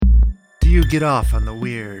you get off on the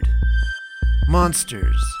weird.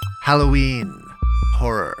 Monsters, Halloween,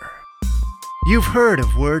 horror. You've heard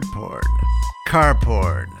of word porn, car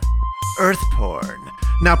porn, earth porn.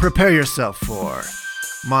 Now prepare yourself for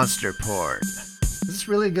monster porn. Is this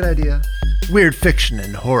really a good idea? Weird fiction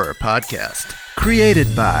and horror podcast.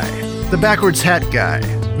 Created by the Backwards Hat Guy,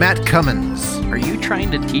 Matt Cummins. Are you trying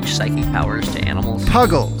to teach psychic powers to animals?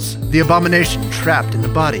 Puggles, the abomination trapped in the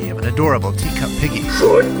body of an adorable teacup piggy.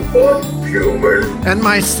 Shut up, human! And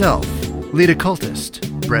myself, lead occultist,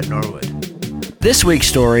 Brett Norwood. This week's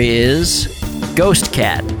story is Ghost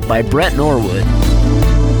Cat by Brett Norwood.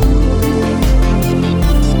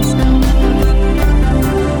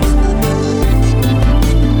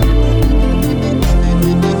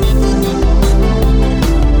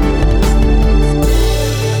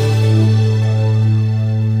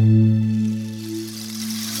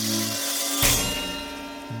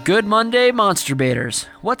 Good Monday, Monster Baiters.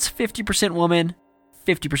 What's 50% woman,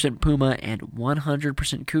 50% puma, and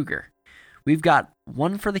 100% cougar? We've got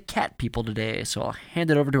one for the cat people today, so I'll hand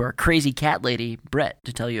it over to our crazy cat lady, Brett,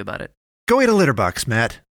 to tell you about it. Go eat a litter box,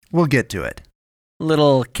 Matt. We'll get to it.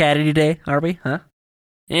 Little catty today, are we, huh?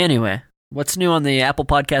 Anyway, what's new on the Apple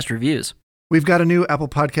Podcast reviews? We've got a new Apple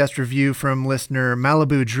Podcast review from listener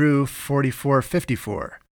Malibu Drew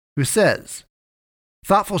 4454, who says,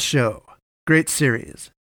 "Thoughtful show, great series.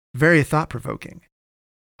 Very thought-provoking.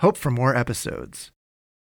 Hope for more episodes."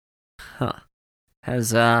 Huh. Has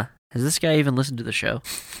this guy even listened to the show?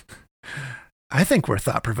 I think we're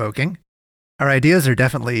thought-provoking. Our ideas are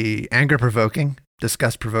definitely anger-provoking,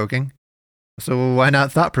 disgust-provoking. So why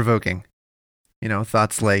not thought-provoking? You know,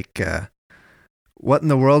 thoughts like, what in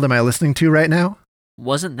the world am I listening to right now?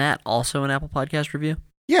 Wasn't that also an Apple Podcast review?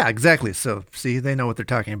 Yeah, exactly. So, see, they know what they're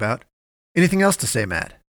talking about. Anything else to say,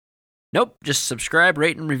 Matt? Nope, just subscribe,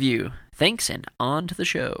 rate, and review. Thanks, and on to the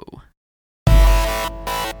show.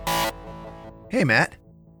 Hey, Matt.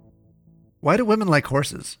 Why do women like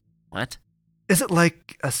horses? What? Is it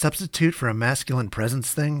like a substitute for a masculine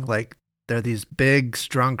presence thing? Like they're these big,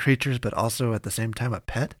 strong creatures, but also at the same time a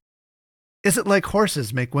pet? Is it like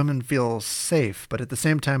horses make women feel safe, but at the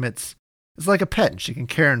same time it's like a pet and she can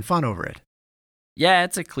care and fawn over it? Yeah,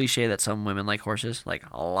 it's a cliche that some women like horses, like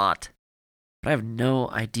a lot. But I have no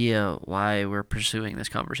idea why we're pursuing this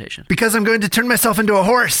conversation. Because I'm going to turn myself into a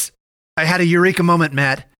horse! I had a eureka moment,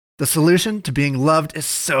 Matt. The solution to being loved is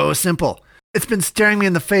so simple. It's been staring me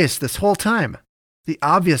in the face this whole time. The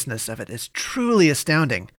obviousness of it is truly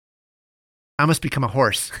astounding. I must become a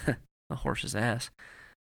horse. A horse's ass.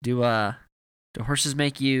 Do horses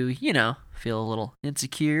make you, feel a little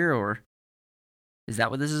insecure, or is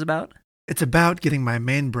that what this is about? It's about getting my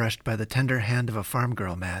mane brushed by the tender hand of a farm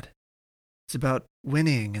girl, Matt. It's about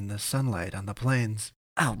whinnying in the sunlight on the plains.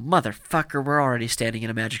 Oh, motherfucker, we're already standing in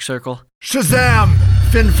a magic circle. Shazam!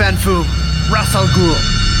 Fin Fan Foom! Ras Al Ghul!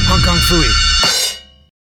 Hong Kong Phooey!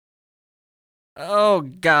 Oh,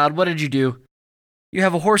 God, what did you do? You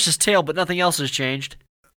have a horse's tail, but nothing else has changed.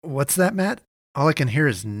 What's that, Matt? All I can hear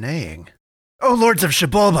is neighing. Oh, Lords of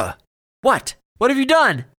Shibolba! What? What have you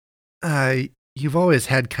done? You've always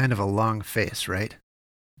had kind of a long face, right?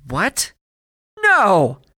 What?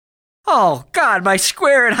 No! Oh, God, my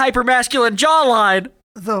square and hypermasculine jawline!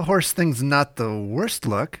 The horse thing's not the worst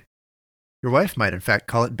look. Your wife might, in fact,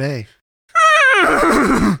 call it bae.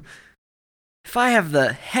 If I have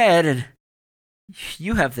the head and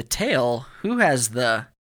you have the tail, who has the...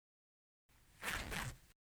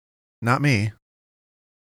 Not me.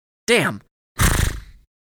 Damn.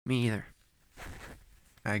 Me either.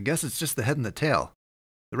 I guess it's just the head and the tail.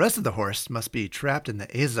 The rest of the horse must be trapped in the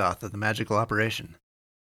Azoth of the magical operation.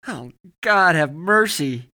 Oh, God have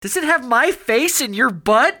mercy. Does it have my face in your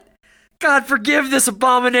butt? God forgive this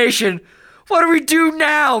abomination. What do we do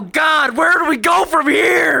now? God, where do we go from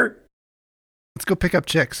here? Let's go pick up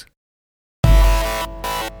chicks.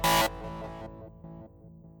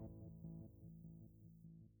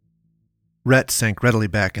 Rhett sank readily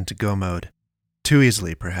back into go mode. Too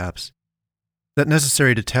easily, perhaps. That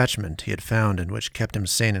necessary detachment he had found and which kept him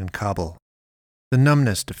sane in Kabul. The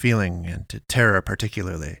numbness to feeling, and to terror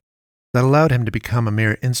particularly, that allowed him to become a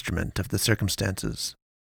mere instrument of the circumstances,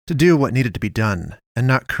 to do what needed to be done, and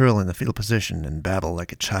not curl in the fetal position and babble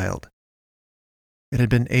like a child. It had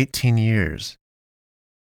been 18 years.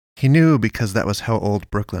 He knew because that was how old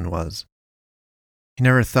Brooklyn was. He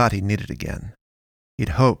never thought he'd need it again. He'd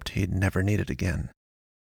hoped he'd never need it again.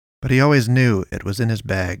 But he always knew it was in his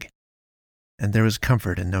bag, and there was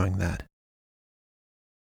comfort in knowing that.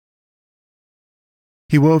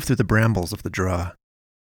 He wove through the brambles of the draw.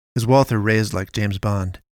 His Walther raised like James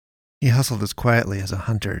Bond. He hustled as quietly as a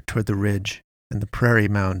hunter toward the ridge, and the prairie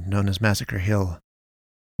mound known as Massacre Hill,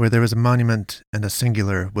 where there was a monument and a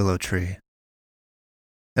singular willow tree.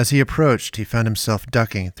 As he approached, he found himself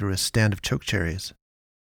ducking through a stand of chokecherries.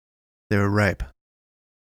 They were ripe.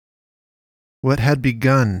 What had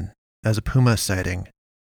begun as a puma sighting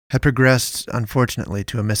had progressed, unfortunately,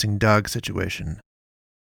 to a missing dog situation.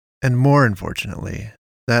 And more unfortunately,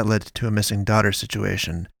 that led to a missing daughter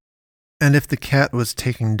situation. And if the cat was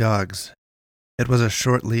taking dogs, it was a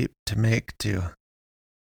short leap to make to...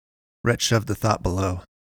 Rhett shoved the thought below.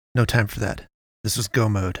 No time for that. This was go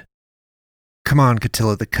mode. Come on,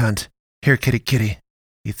 Catilla the cunt. Here, kitty kitty,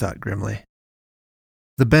 he thought grimly.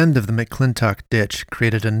 The bend of the McClintock ditch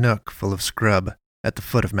created a nook full of scrub at the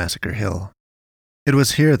foot of Massacre Hill. It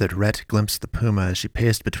was here that Rhett glimpsed the puma as she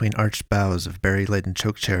paced between arched boughs of berry-laden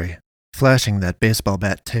chokecherry, flashing that baseball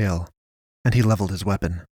bat tail, and he leveled his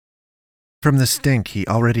weapon. From the stink, he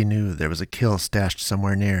already knew there was a kill stashed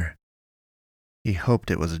somewhere near. He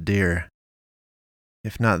hoped it was a deer.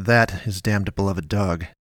 If not that, his damned beloved dog.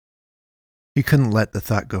 He couldn't let the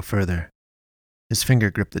thought go further. His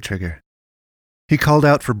finger gripped the trigger. He called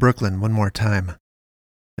out for Brooklyn one more time.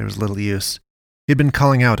 There was little use. He'd been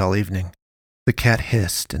calling out all evening. The cat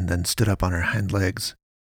hissed and then stood up on her hind legs.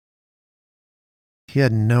 He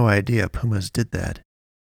had no idea pumas did that.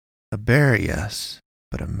 A bear, yes,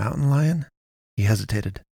 but a mountain lion? He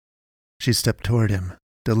hesitated. She stepped toward him,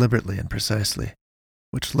 deliberately and precisely,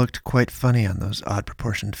 which looked quite funny on those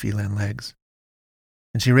odd-proportioned feline legs.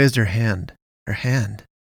 And she raised her hand. Her hand.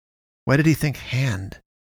 Why did he think hand?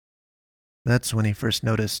 That's when he first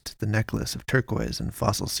noticed the necklace of turquoise and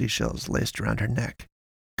fossil seashells laced around her neck,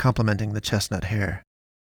 complementing the chestnut hair.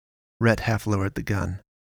 Rhett half-lowered the gun.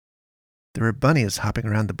 There were bunnies hopping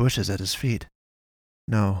around the bushes at his feet.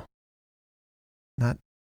 No. Not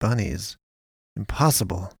bunnies.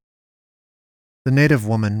 Impossible. The native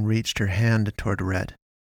woman reached her hand toward Rhett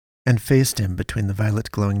and faced him between the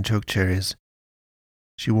violet-glowing chokecherries.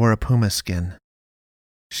 She wore a puma skin.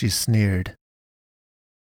 She sneered.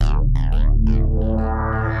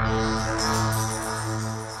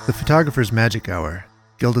 The photographer's magic hour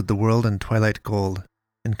gilded the world in twilight gold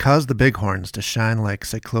and caused the bighorns to shine like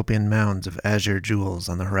cyclopean mounds of azure jewels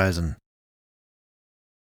on the horizon.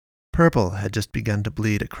 Purple had just begun to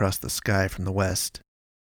bleed across the sky from the west.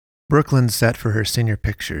 Brooklyn sat for her senior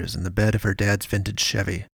pictures in the bed of her dad's vintage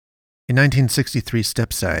Chevy, a 1963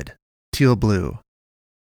 stepside, teal blue,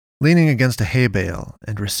 leaning against a hay bale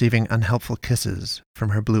and receiving unhelpful kisses from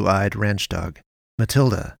her blue-eyed ranch dog,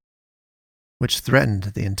 Matilda, which threatened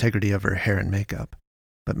the integrity of her hair and makeup,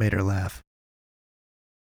 but made her laugh.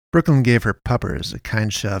 Brooklyn gave her puppers a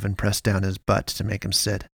kind shove and pressed down his butt to make him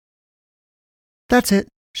sit. "That's it,"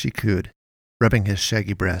 she cooed, rubbing his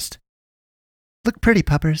shaggy breast. "Look pretty,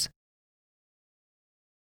 puppers."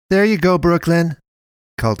 "There you go, Brooklyn,"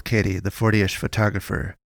 called Katie, the 40-ish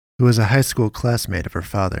photographer, who was a high school classmate of her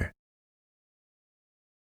father.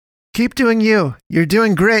 "Keep doing you. You're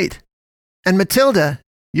doing great. And Matilda,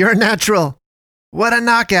 you're a natural. What a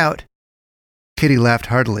knockout!" Katie laughed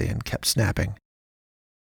heartily and kept snapping.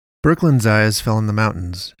 Brooklyn's eyes fell on the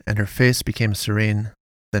mountains, and her face became serene,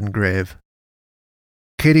 then grave.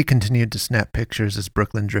 Katie continued to snap pictures as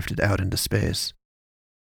Brooklyn drifted out into space.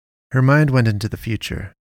 Her mind went into the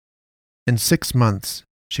future. In 6 months,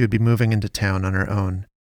 she would be moving into town on her own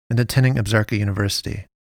and attending Absarka University.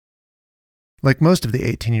 Like most of the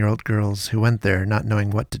 18-year-old girls who went there not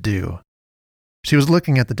knowing what to do, she was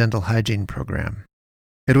looking at the dental hygiene program.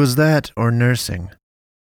 It was that or nursing,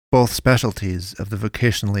 both specialties of the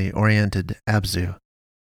vocationally oriented ABSU.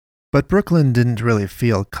 But Brooklyn didn't really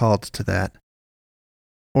feel called to that,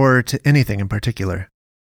 or to anything in particular.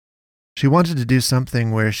 She wanted to do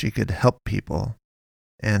something where she could help people,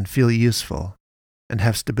 and feel useful, and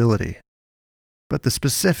have stability. But the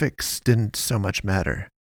specifics didn't so much matter.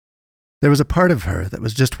 There was a part of her that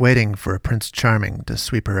was just waiting for a Prince Charming to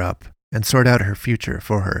sweep her up and sort out her future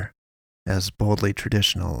for her, as boldly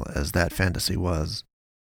traditional as that fantasy was.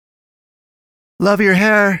 "Love your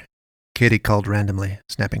hair," Katie called randomly,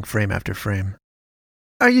 snapping frame after frame.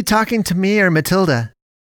 "Are you talking to me or Matilda?"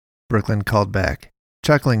 Brooklyn called back,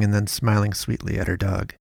 chuckling and then smiling sweetly at her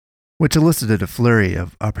dog, which elicited a flurry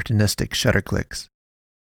of opportunistic shutter clicks.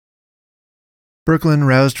 Brooklyn,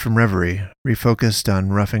 roused from reverie, refocused on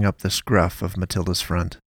roughing up the scruff of Matilda's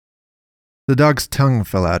front. The dog's tongue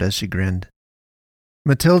fell out as she grinned.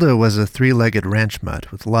 Matilda was a 3-legged ranch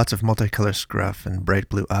mutt with lots of multicolor scruff and bright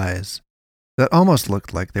blue eyes that almost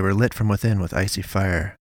looked like they were lit from within with icy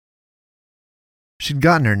fire. She'd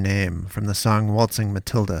gotten her name from the song Waltzing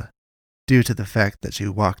Matilda, due to the fact that she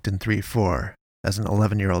walked in 3/4, as an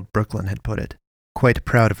 11-year-old Brooklyn had put it, quite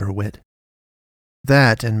proud of her wit.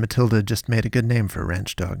 That and Matilda just made a good name for a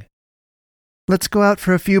ranch dog. "Let's go out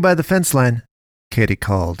for a few by the fence line," Katie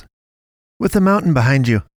called. "With the mountain behind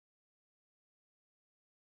you."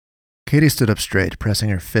 Katie stood up straight, pressing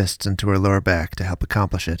her fists into her lower back to help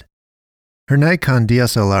accomplish it. Her Nikon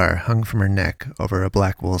DSLR hung from her neck over a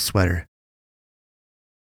black wool sweater.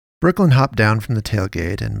 Brooklyn hopped down from the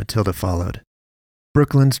tailgate and Matilda followed.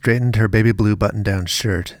 Brooklyn straightened her baby blue button-down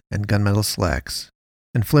shirt and gunmetal slacks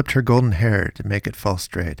and flipped her golden hair to make it fall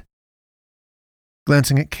straight.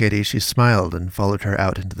 Glancing at Katie, she smiled and followed her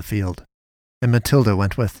out into the field, and Matilda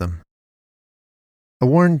went with them. A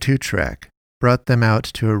worn two-track brought them out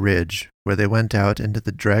to a ridge where they went out into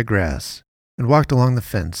the dry grass and walked along the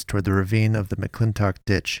fence toward the ravine of the McClintock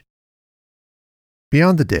Ditch.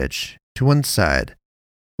 Beyond the ditch, to one side,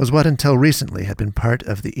 was what until recently had been part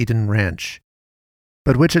of the Eden Ranch,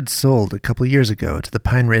 but which had sold a couple years ago to the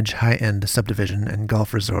Pine Ridge High-End Subdivision and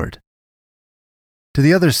Golf Resort. To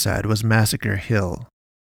the other side was Massacre Hill,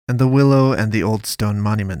 and the Willow and the Old Stone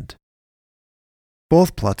Monument.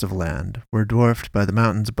 Both plots of land were dwarfed by the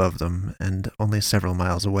mountains above them and only several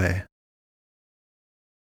miles away.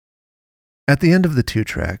 At the end of the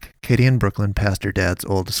two-track, Katie and Brooklyn passed her dad's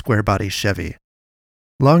old square-body Chevy,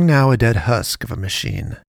 long now a dead husk of a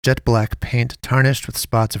machine, jet-black paint tarnished with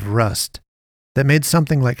spots of rust that made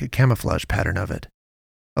something like a camouflage pattern of it.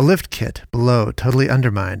 A lift kit below totally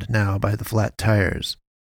undermined now by the flat tires.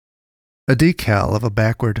 A decal of a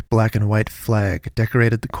backward black and white flag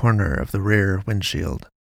decorated the corner of the rear windshield.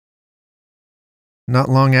 Not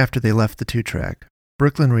long after they left the two-track,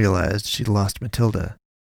 Brooklyn realized she'd lost Matilda.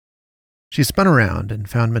 She spun around and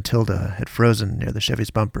found Matilda had frozen near the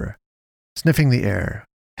Chevy's bumper, sniffing the air,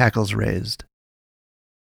 hackles raised.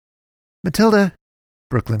 "Matilda,"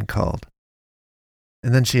 Brooklyn called.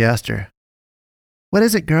 And then she asked her, "What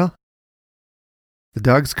is it, girl?" The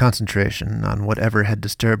dog's concentration on whatever had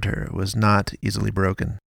disturbed her was not easily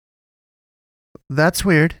broken. "That's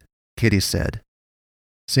weird," Katie said,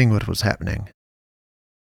 seeing what was happening.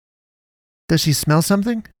 "Does she smell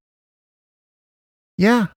something?"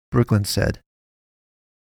 "Yeah," Brooklyn said.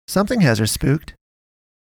 "Something has her spooked."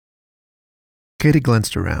 Katie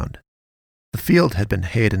glanced around. The field had been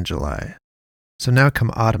hayed in July, so now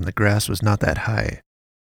come autumn the grass was not that high,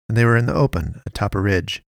 and they were in the open atop a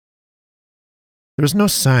ridge. There was no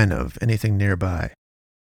sign of anything nearby,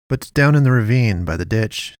 but down in the ravine by the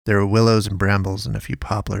ditch there were willows and brambles and a few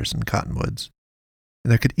poplars and cottonwoods,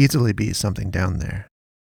 and there could easily be something down there.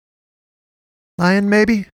 "Lion,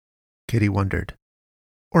 maybe?" Katie wondered.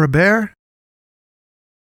 "Or a bear?"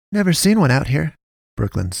 "Never seen one out here,"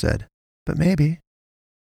 Brooklyn said, "but maybe."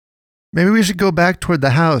 "Maybe we should go back toward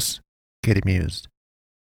the house," Katie mused.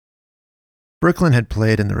 Brooklyn had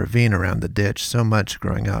played in the ravine around the ditch so much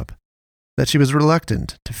growing up that she was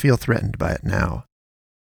reluctant to feel threatened by it now.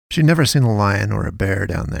 She'd never seen a lion or a bear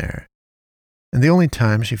down there, and the only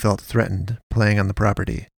time she felt threatened playing on the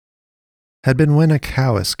property had been when a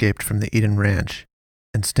cow escaped from the Eden Ranch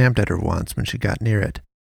and stamped at her once when she got near it,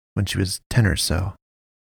 when she was 10 or so.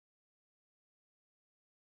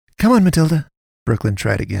 "Come on, Matilda," Brooklyn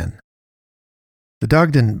tried again. The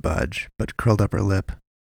dog didn't budge, but curled up her lip.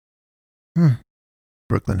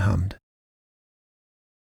 Brooklyn hummed.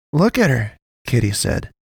 "Look at her," Katie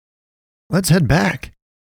said. "Let's head back.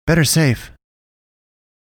 Better safe."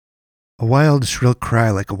 A wild, shrill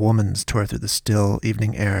cry like a woman's tore through the still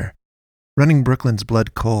evening air, running Brooklyn's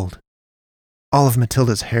blood cold. All of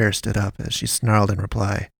Matilda's hair stood up as she snarled in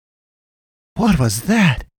reply. "What was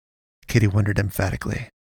that?" Katie wondered emphatically.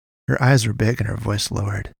 Her eyes were big and her voice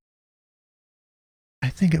lowered. "I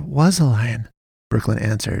think it was a lion," Brooklyn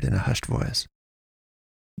answered in a hushed voice.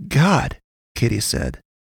 "God," Katie said.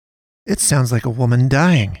 "It sounds like a woman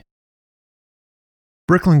dying."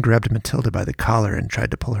 Brooklyn grabbed Matilda by the collar and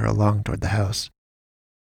tried to pull her along toward the house.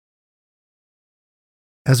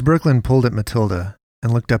 As Brooklyn pulled at Matilda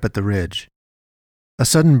and looked up at the ridge, a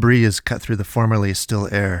sudden breeze cut through the formerly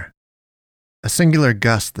still air, a singular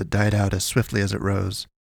gust that died out as swiftly as it rose,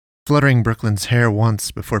 fluttering Brooklyn's hair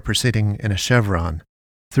once before proceeding in a chevron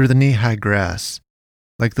through the knee-high grass,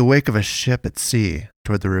 like the wake of a ship at sea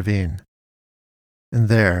toward the ravine. And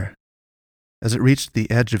there, as it reached the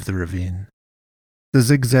edge of the ravine, the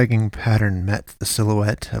zigzagging pattern met the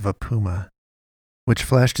silhouette of a puma, which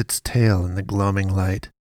flashed its tail in the gloaming light.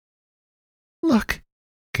 "Look,"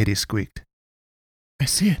 Katie squeaked. "I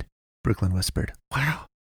see it," Brooklyn whispered. "Wow."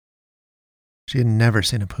 She had never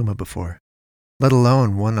seen a puma before, let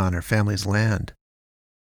alone one on her family's land.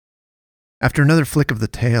 After another flick of the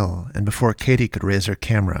tail, and before Katie could raise her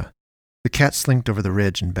camera, the cat slinked over the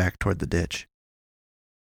ridge and back toward the ditch.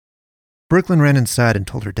 Brooklyn ran inside and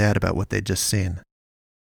told her dad about what they'd just seen.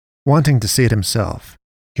 Wanting to see it himself,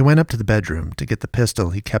 he went up to the bedroom to get the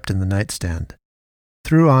pistol he kept in the nightstand,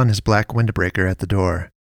 threw on his black windbreaker at the door,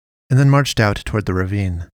 and then marched out toward the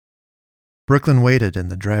ravine. Brooklyn waited in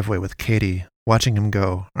the driveway with Katie, watching him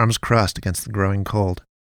go, arms crossed against the growing cold.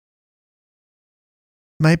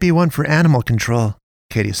 "Might be one for animal control,"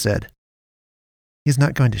 Katie said. "He's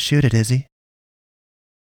not going to shoot it, is he?"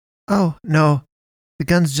 "Oh, no. The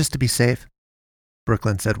gun's just to be safe,"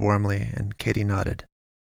 Brooklyn said warmly, and Katie nodded.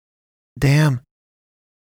 "Damn.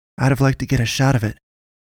 I'd have liked to get a shot of it,"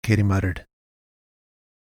 Katie muttered.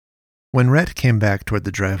 When Rhett came back toward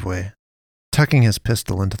the driveway, tucking his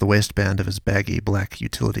pistol into the waistband of his baggy black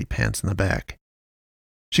utility pants in the back,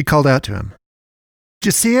 she called out to him, "Did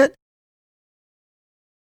you see it?"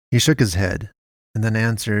 He shook his head, and then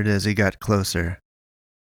answered as he got closer,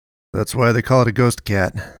 "That's why they call it a ghost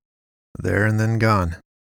cat. There and then gone."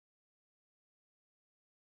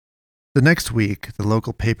 The next week, the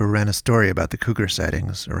local paper ran a story about the cougar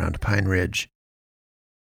sightings around Pine Ridge.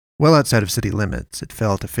 Well outside of city limits, it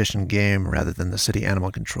fell to Fish and Game rather than the city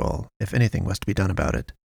animal control, if anything was to be done about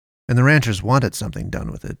it, and the ranchers wanted something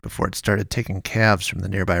done with it before it started taking calves from the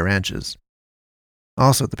nearby ranches.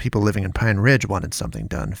 Also, the people living in Pine Ridge wanted something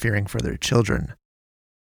done, fearing for their children.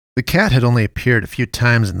 The cat had only appeared a few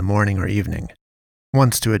times in the morning or evening,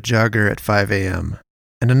 once to a jogger at 5 a.m.,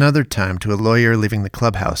 and another time to a lawyer leaving the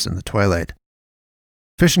clubhouse in the twilight.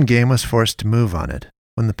 Fish and Game was forced to move on it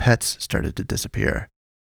when the pets started to disappear,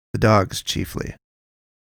 the dogs chiefly.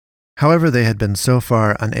 However, they had been so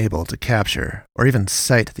far unable to capture or even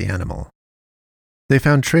sight the animal. They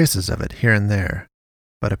found traces of it here and there,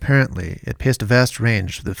 but apparently it paced a vast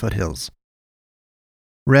range through the foothills.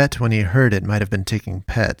 Rhett, when he heard it might have been taking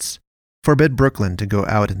pets, forbid Brooklyn to go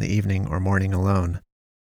out in the evening or morning alone.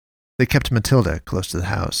 They kept Matilda close to the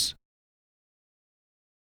house.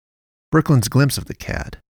 Brooklyn's glimpse of the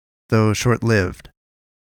cat, though short-lived,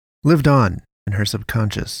 lived on in her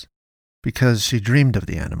subconscious because she dreamed of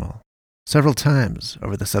the animal several times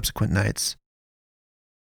over the subsequent nights.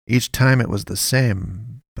 Each time it was the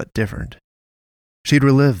same, but different. She'd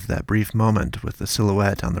relive that brief moment with the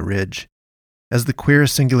silhouette on the ridge, as the queer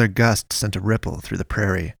singular gust sent a ripple through the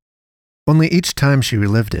prairie. Only each time she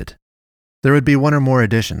relived it, there would be one or more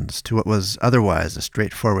additions to what was otherwise a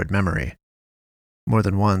straightforward memory. More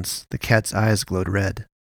than once, the cat's eyes glowed red.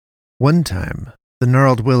 One time, the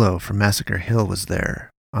gnarled willow from Massacre Hill was there,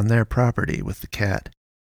 on their property with the cat.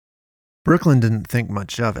 Brooklyn didn't think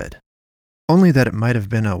much of it, only that it might have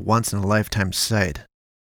been a once-in-a-lifetime sight,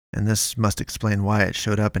 and this must explain why it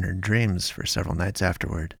showed up in her dreams for several nights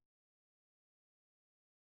afterward.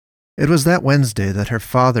 It was that Wednesday that her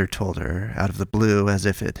father told her, out of the blue as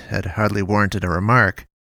if it had hardly warranted a remark,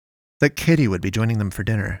 that Katie would be joining them for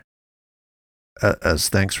dinner. As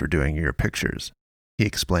thanks for doing your pictures," he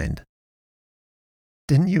explained.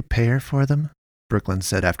 "Didn't you pay her for them?" Brooklyn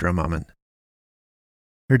said after a moment.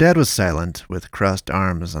 Her dad was silent, with crossed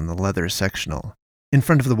arms on the leather sectional, in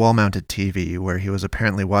front of the wall-mounted TV where he was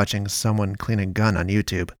apparently watching someone clean a gun on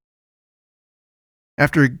YouTube.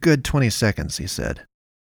 After a good 20 seconds, he said,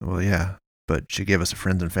 "Well, yeah, but she gave us a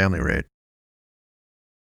friends and family rate."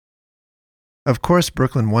 Of course,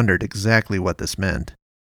 Brooklyn wondered exactly what this meant.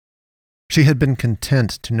 She had been content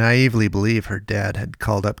to naively believe her dad had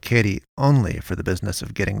called up Katie only for the business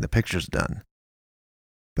of getting the pictures done.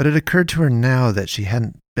 But it occurred to her now that she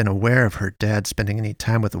hadn't been aware of her dad spending any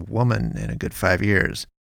time with a woman in a good 5 years.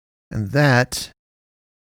 And that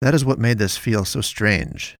is what made this feel so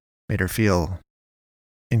strange, made her feel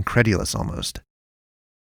incredulous almost.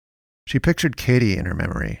 She pictured Katie in her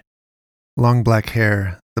memory. Long black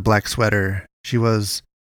hair, the black sweater. She was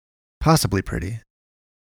possibly pretty.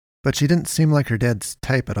 But she didn't seem like her dad's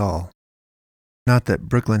type at all. Not that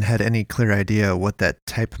Brooklyn had any clear idea what that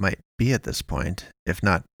type might be at this point, if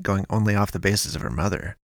not going only off the basis of her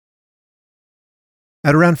mother.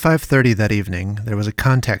 At around 5:30 that evening, there was a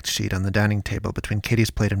contact sheet on the dining table between Katie's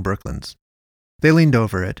plate and Brooklyn's. They leaned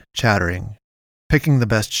over it, chattering, picking the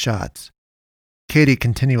best shots, Katie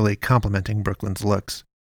continually complimenting Brooklyn's looks.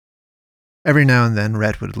 Every now and then,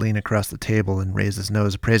 Rhett would lean across the table and raise his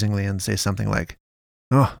nose appraisingly and say something like,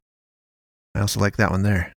 "Oh, I also like that one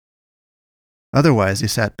there." Otherwise, he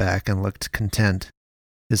sat back and looked content,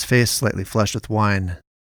 his face slightly flushed with wine,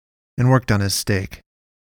 and worked on his steak.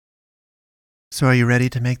 "So are you ready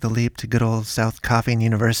to make the leap to good old South Coffeen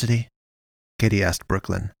University?" Katie asked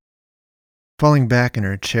Brooklyn, falling back in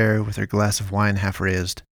her chair with her glass of wine half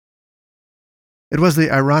raised. It was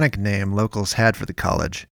the ironic name locals had for the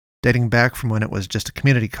college, dating back from when it was just a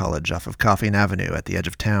community college off of Coffeen Avenue at the edge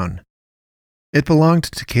of town. It belonged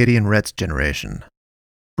to Katie and Rhett's generation.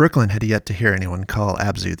 Brooklyn had yet to hear anyone call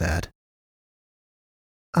Abzu that.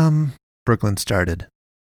 Brooklyn started.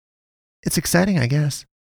 It's exciting, I guess.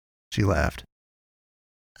 She laughed.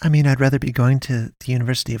 I mean, I'd rather be going to the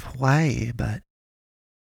University of Hawaii, but...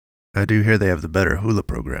 I do hear they have the better hula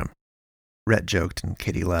program. Rhett joked and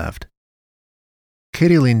Katie laughed.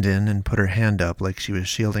 Katie leaned in and put her hand up like she was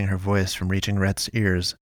shielding her voice from reaching Rhett's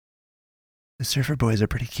ears. The surfer boys are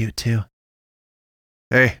pretty cute, too.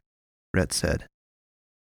 Hey, Rhett said.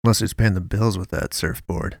 Unless he's paying the bills with that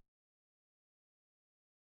surfboard.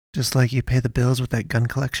 Just like you pay the bills with that gun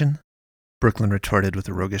collection? Brooklyn retorted with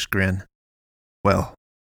a roguish grin. Well,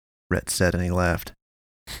 Rhett said, and he laughed.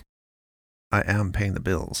 I am paying the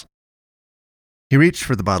bills. He reached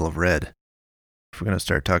for the bottle of red. If we're going to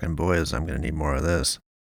start talking boys, I'm going to need more of this.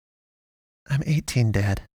 I'm 18,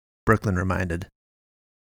 Dad, Brooklyn reminded.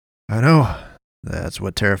 I know. That's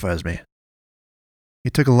what terrifies me. He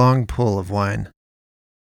took a long pull of wine.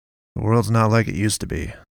 The world's not like it used to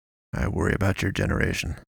be. I worry about your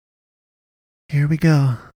generation. Here we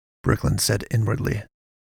go, Brooklyn said inwardly.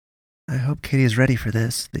 I hope Katie is ready for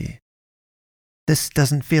this, "This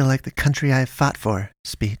doesn't feel like the country I've fought for"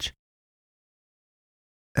 speech.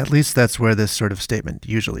 At least that's where this sort of statement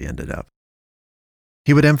usually ended up.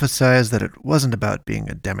 He would emphasize that it wasn't about being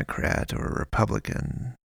a Democrat or a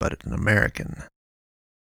Republican, but an American.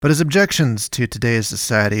 But his objections to today's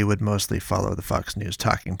society would mostly follow the Fox News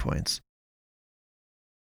talking points.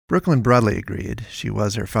 Brooklyn broadly agreed. She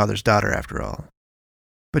was her father's daughter, after all.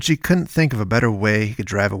 But she couldn't think of a better way he could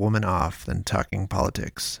drive a woman off than talking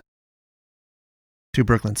politics. To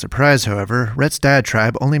Brooklyn's surprise, however, Rhett's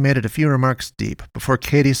diatribe only made it a few remarks deep before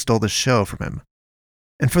Katie stole the show from him.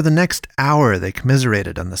 And for the next hour, they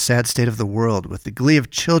commiserated on the sad state of the world with the glee of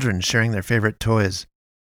children sharing their favorite toys.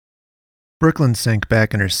 Brooklyn sank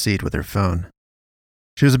back in her seat with her phone.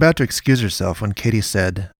 She was about to excuse herself when Katie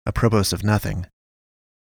said, apropos of nothing,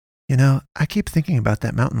 "You know, I keep thinking about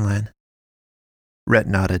that mountain lion." Rhett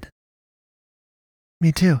nodded.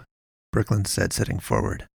 "Me too," Brooklyn said, sitting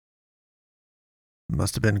forward.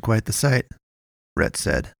 "Must have been quite the sight," Rhett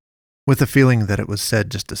said, with the feeling that it was said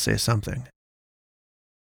just to say something.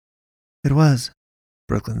 It was,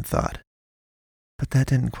 Brooklyn thought, but that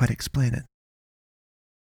didn't quite explain it.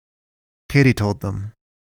 Katie told them,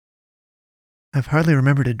 "I've hardly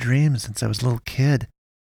remembered a dream since I was a little kid.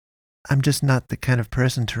 I'm just not the kind of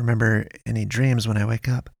person to remember any dreams when I wake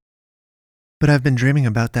up. But I've been dreaming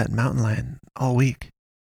about that mountain lion all week."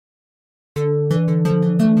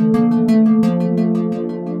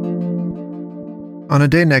 On a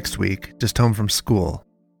day next week, just home from school,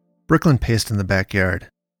 Brooklyn paced in the backyard,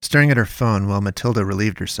 staring at her phone while Matilda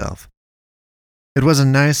relieved herself. It was a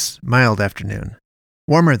nice, mild afternoon,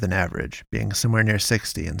 warmer than average, being somewhere near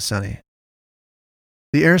 60 and sunny.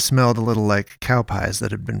 The air smelled a little like cow pies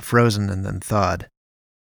that had been frozen and then thawed.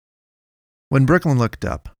 When Brooklyn looked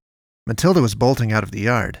up, Matilda was bolting out of the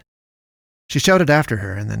yard. She shouted after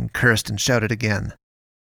her and then cursed and shouted again.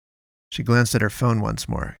 She glanced at her phone once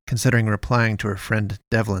more, considering replying to her friend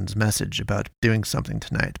Devlin's message about doing something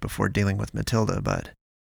tonight before dealing with Matilda, but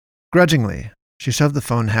grudgingly, she shoved the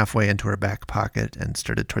phone halfway into her back pocket and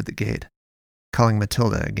started toward the gate, calling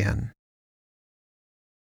Matilda again.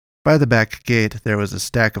 By the back gate, there was a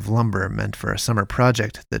stack of lumber meant for a summer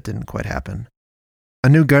project that didn't quite happen. A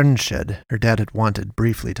new garden shed her dad had wanted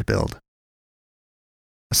briefly to build.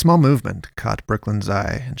 A small movement caught Brooklyn's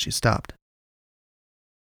eye, and she stopped.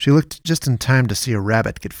 She looked just in time to see a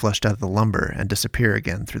rabbit get flushed out of the lumber and disappear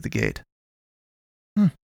again through the gate.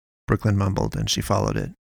 Brooklyn mumbled, and she followed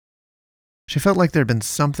it. She felt like there had been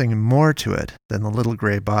something more to it than the little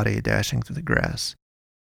gray body dashing through the grass.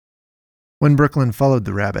 When Brooklyn followed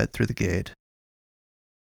the rabbit through the gate,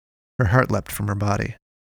 her heart leapt from her body.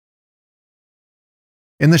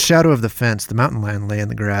 In the shadow of the fence, the mountain lion lay in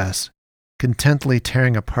the grass, contently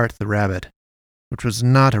tearing apart the rabbit, which was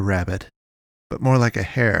not a rabbit, but more like a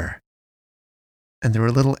hare, and there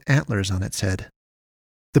were little antlers on its head.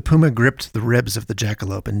 The puma gripped the ribs of the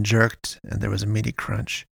jackalope and jerked, and there was a meaty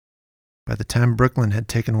crunch. By the time Brooklyn had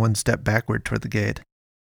taken one step backward toward the gate,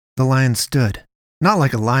 the lion stood, not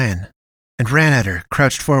like a lion, and ran at her,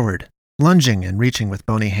 crouched forward, lunging and reaching with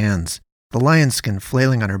bony hands, the lion skin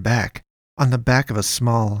flailing on her back, on the back of a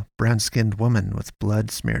small, brown-skinned woman with blood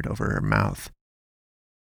smeared over her mouth.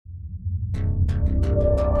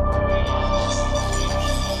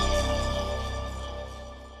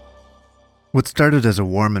 What started as a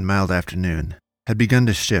warm and mild afternoon had begun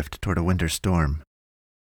to shift toward a winter storm.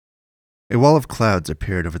 A wall of clouds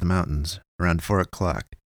appeared over the mountains around 4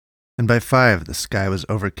 o'clock, and by 5 the sky was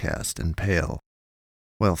overcast and pale,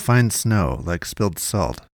 while fine snow, like spilled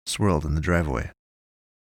salt, swirled in the driveway.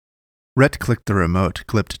 Rhett clicked the remote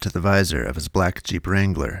clipped to the visor of his black Jeep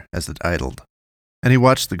Wrangler as it idled, and he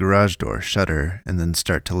watched the garage door shudder and then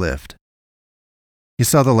start to lift. He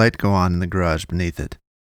saw the light go on in the garage beneath it.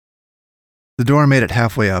 The door made it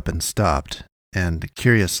halfway up and stopped, and,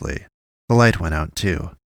 curiously, the light went out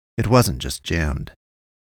too. It wasn't just jammed.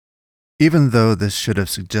 Even though this should have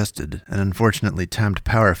suggested an unfortunately timed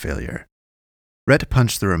power failure, Rhett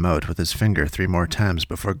punched the remote with his finger 3 more times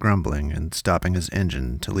before grumbling and stopping his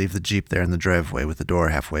engine to leave the Jeep there in the driveway with the door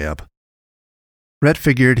halfway up. Rhett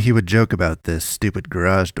figured he would joke about this stupid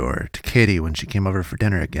garage door to Katie when she came over for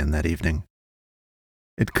dinner again that evening.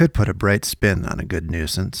 It could put a bright spin on a good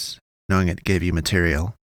nuisance, knowing it gave you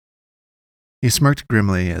material. He smirked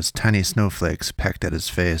grimly as tiny snowflakes pecked at his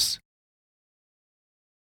face.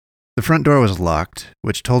 The front door was locked,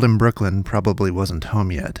 which told him Brooklyn probably wasn't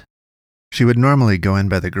home yet. She would normally go in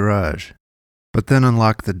by the garage, but then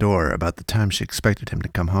unlock the door about the time she expected him to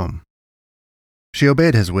come home. She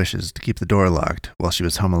obeyed his wishes to keep the door locked while she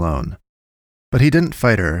was home alone, but he didn't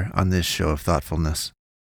fight her on this show of thoughtfulness.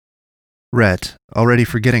 Rhett, already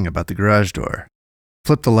forgetting about the garage door,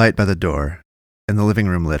 flipped the light by the door, and the living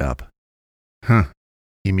room lit up.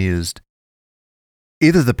 He mused.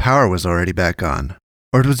 Either the power was already back on,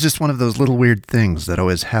 or it was just one of those little weird things that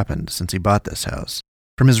always happened since he bought this house,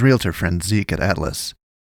 from his realtor friend Zeke at Atlas.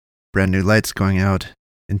 Brand new lights going out,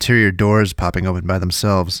 interior doors popping open by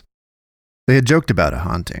themselves. They had joked about a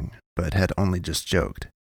haunting, but had only just joked.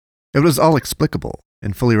 It was all explicable,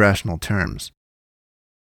 in fully rational terms.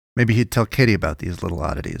 Maybe he'd tell Katie about these little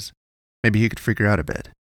oddities. Maybe he could freak her out a bit.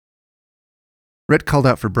 Rhett called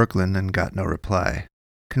out for Brooklyn and got no reply,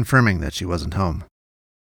 confirming that she wasn't home.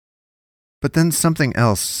 But then something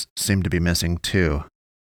else seemed to be missing, too.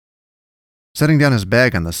 Setting down his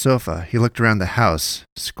bag on the sofa, he looked around the house,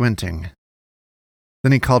 squinting.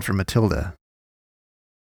 Then he called for Matilda.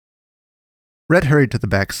 Rhett hurried to the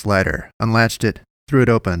back slider, unlatched it, threw it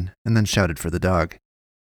open, and then shouted for the dog.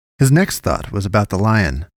 His next thought was about the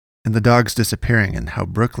lion, and the dog's disappearing and how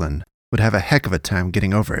Brooklyn would have a heck of a time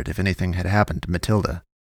getting over it if anything had happened to Matilda.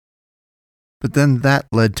 But then that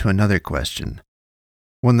led to another question,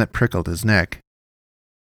 one that prickled his neck.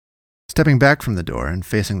 Stepping back from the door and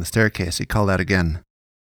facing the staircase, he called out again,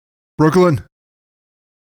 "Brooklyn!"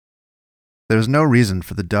 There was no reason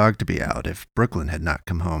for the dog to be out if Brooklyn had not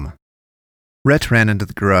come home. Rhett ran into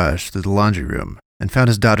the garage through the laundry room and found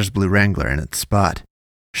his daughter's blue Wrangler in its spot.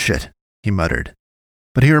 "Shit," he muttered.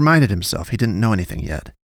 But he reminded himself he didn't know anything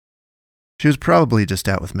yet. She was probably just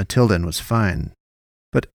out with Matilda and was fine.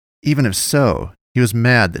 But even if so, he was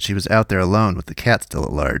mad that she was out there alone with the cat still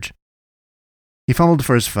at large. He fumbled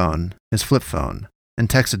for his phone, his flip phone, and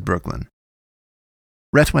texted Brooklyn.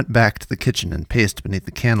 Rhett went back to the kitchen and paced beneath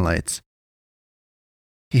the can lights.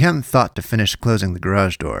 He hadn't thought to finish closing the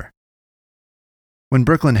garage door. When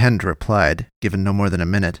Brooklyn hadn't replied, given no more than a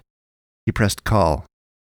minute, he pressed call.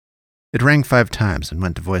 It rang 5 times and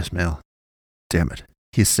went to voicemail. "Damn it,"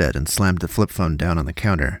 he said and slammed the flip phone down on the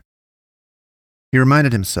counter. He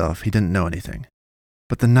reminded himself he didn't know anything,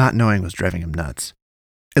 but the not knowing was driving him nuts.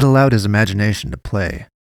 It allowed his imagination to play,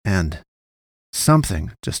 and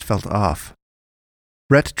something just felt off.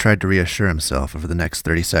 Rhett tried to reassure himself over the next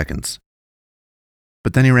 30 seconds.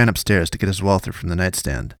 But then he ran upstairs to get his Walther from the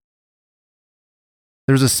nightstand.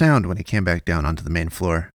 There was a sound when he came back down onto the main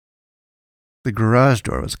floor. The garage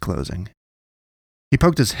door was closing. He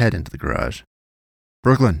poked his head into the garage.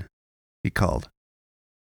 "Brooklyn," he called.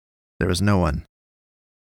 There was no one.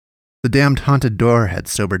 The damned haunted door had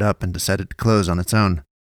sobered up and decided to close on its own.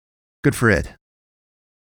 Good for it.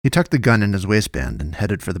 He tucked the gun in his waistband and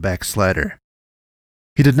headed for the back slider.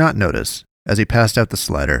 He did not notice, as he passed out the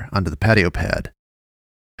slider onto the patio pad,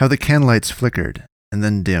 how the can lights flickered and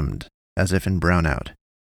then dimmed, as if in brownout.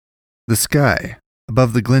 The sky,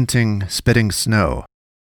 above the glinting, spitting snow,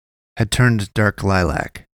 had turned dark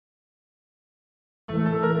lilac.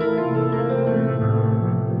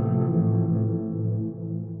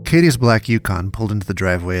 Katie's black Yukon pulled into the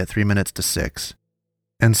driveway at 3 minutes to 6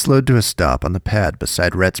 and slowed to a stop on the pad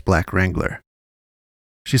beside Rhett's black Wrangler.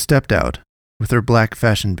 She stepped out, with her black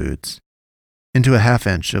fashion boots, into a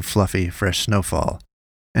half-inch of fluffy, fresh snowfall,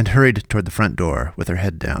 and hurried toward the front door with her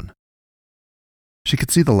head down. She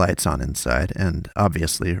could see the lights on inside, and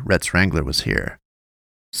obviously Rhett's Wrangler was here.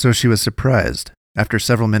 So she was surprised, after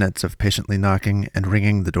several minutes of patiently knocking and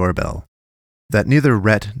ringing the doorbell, that neither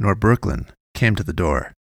Rhett nor Brooklyn came to the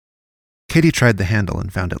door. Katie tried the handle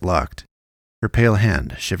and found it locked, her pale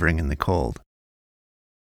hand shivering in the cold.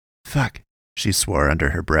 "Fuck," she swore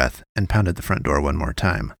under her breath and pounded the front door one more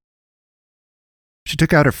time. She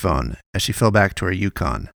took out her phone as she fell back to her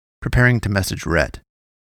Yukon, preparing to message Rhett.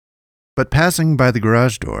 But passing by the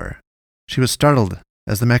garage door, she was startled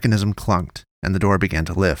as the mechanism clunked and the door began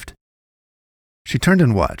to lift. She turned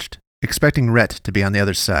and watched, expecting Rhett to be on the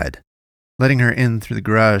other side, letting her in through the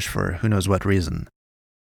garage for who knows what reason.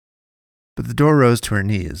 But the door rose to her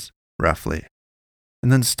knees, roughly,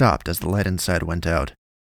 and then stopped as the light inside went out.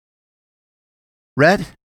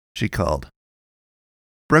 "Rhett?" she called.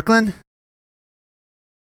 "Brooklyn?"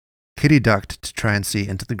 Kitty ducked to try and see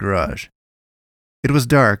into the garage. It was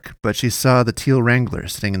dark, but she saw the teal Wrangler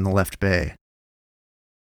sitting in the left bay.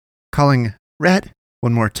 Calling "Rhett"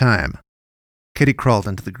 one more time, Kitty crawled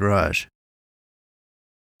into the garage.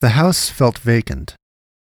 The house felt vacant.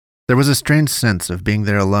 There was a strange sense of being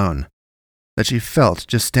there alone that she felt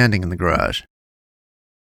just standing in the garage.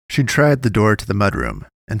 She tried the door to the mudroom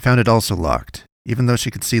and found it also locked, even though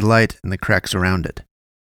she could see light in the cracks around it.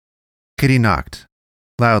 Kitty knocked,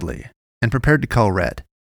 loudly, and prepared to call Rhett.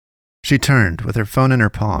 She turned with her phone in her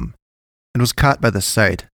palm and was caught by the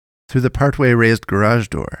sight, through the partway raised garage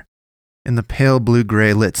door, in the pale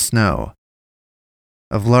blue-gray lit snow,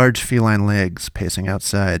 of large feline legs pacing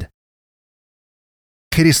outside.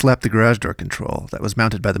 Kitty slapped the garage door control that was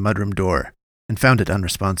mounted by the mudroom door and found it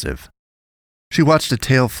unresponsive. She watched a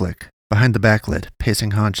tail flick behind the backlit,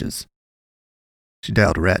 pacing haunches. She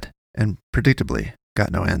dialed Rhett and, predictably,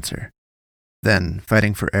 got no answer. Then,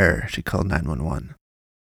 fighting for air, she called 911.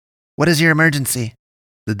 "What is your emergency?"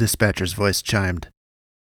 the dispatcher's voice chimed.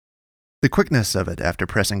 The quickness of it after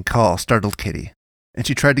pressing call startled Kitty, and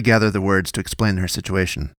she tried to gather the words to explain her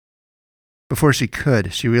situation. Before she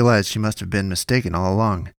could, she realized she must have been mistaken all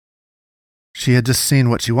along. She had just seen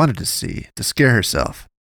what she wanted to see, to scare herself.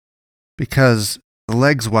 Because the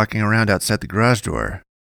legs walking around outside the garage door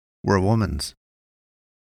were a woman's.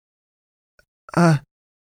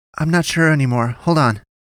 I'm not sure anymore. Hold on,"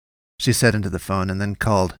 she said into the phone and then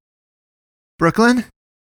called. "Brooklyn?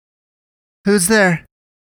 Who's there?"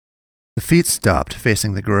 The feet stopped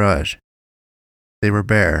facing the garage. They were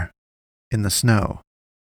bare, in the snow,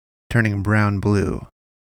 turning brown-blue.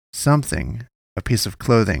 Something, a piece of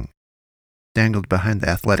clothing, dangled behind the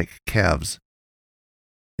athletic calves.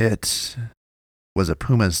 It was a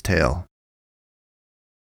puma's tail.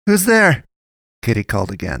 "Who's there?" Kitty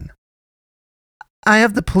called again. "I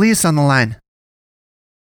have the police on the line."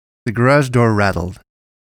 The garage door rattled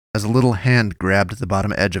as a little hand grabbed the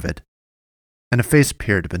bottom edge of it, and a face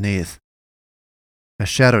peered beneath. A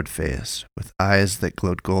shadowed face with eyes that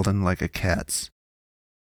glowed golden like a cat's.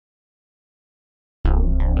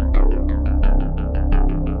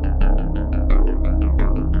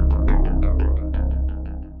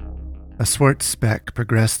 A swart speck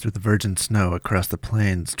progressed through the virgin snow across the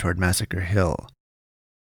plains toward Massacre Hill,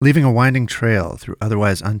 leaving a winding trail through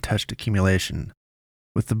otherwise untouched accumulation,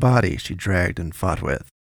 with the body she dragged and fought with,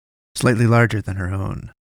 slightly larger than her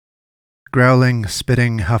own. Growling,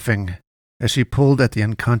 spitting, huffing, as she pulled at the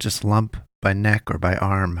unconscious lump by neck or by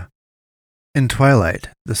arm. In twilight,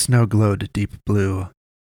 the snow glowed deep blue.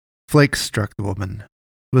 Flakes struck the woman,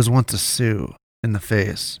 who was once a Sioux, in the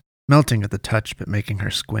face, melting at the touch but making her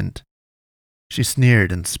squint. She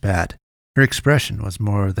sneered and spat. Her expression was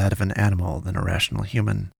more that of an animal than a rational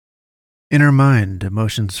human. In her mind,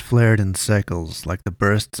 emotions flared in cycles like the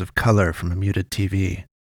bursts of color from a muted TV,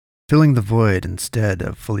 filling the void instead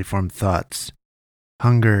of fully formed thoughts.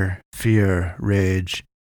 Hunger, fear, rage,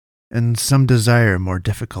 and some desire more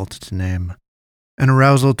difficult to name. An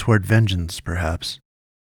arousal toward vengeance, perhaps.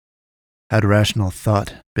 Had rational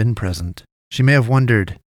thought been present, she may have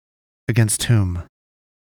wondered, against whom?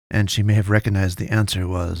 And she may have recognized the answer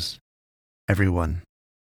was everyone,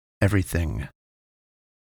 everything.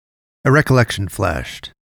 A recollection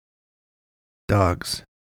flashed. Dogs.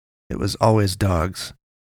 It was always dogs.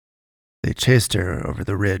 They chased her over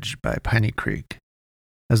the ridge by Piney Creek,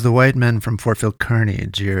 as the white men from Fort Phil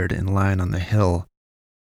Kearny jeered in line on the hill.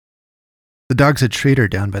 The dogs had treated her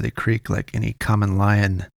down by the creek like any common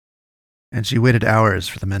lion, and she waited hours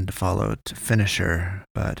for the men to follow to finish her,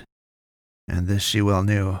 but, and this she well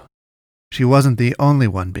knew, she wasn't the only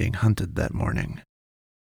one being hunted that morning.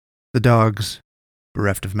 The dogs,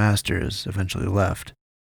 bereft of masters, eventually left.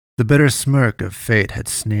 The bitter smirk of fate had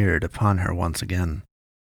sneered upon her once again.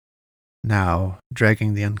 Now,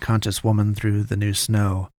 dragging the unconscious woman through the new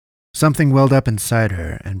snow, something welled up inside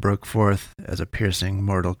her and broke forth as a piercing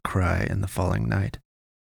mortal cry in the falling night.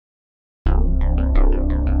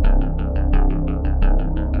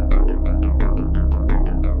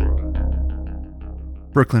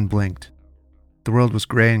 Brooklyn blinked. The world was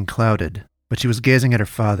gray and clouded, but she was gazing at her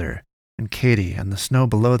father and Katie, and the snow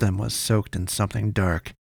below them was soaked in something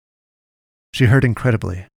dark. She hurt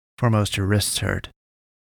incredibly, foremost her wrists hurt.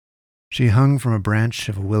 She hung from a branch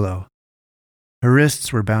of a willow, Her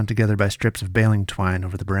wrists were bound together by strips of baling twine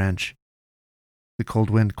over the branch. The cold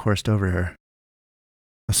wind coursed over her.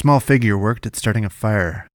 A small figure worked at starting a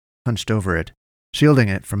fire, hunched over it, shielding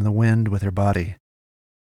it from the wind with her body.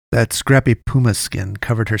 That scrappy puma skin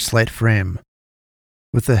covered her slight frame,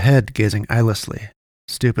 with the head gazing eyelessly,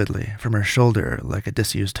 stupidly, from her shoulder like a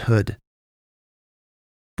disused hood.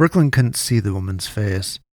 Brooklyn couldn't see the woman's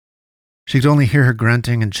face. She could only hear her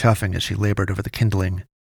grunting and chuffing as she labored over the kindling.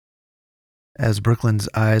 As Brooklyn's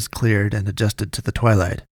eyes cleared and adjusted to the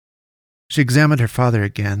twilight, she examined her father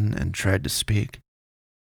again and tried to speak.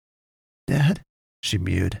 "Dad?" she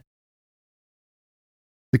mewed.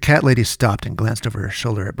 The cat lady stopped and glanced over her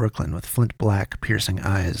shoulder at Brooklyn with flint-black, piercing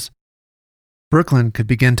eyes. Brooklyn could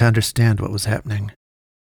begin to understand what was happening.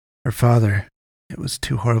 Her father, it was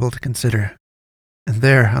too horrible to consider. And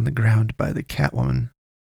there, on the ground by the Catwoman,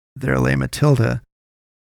 there lay Matilda,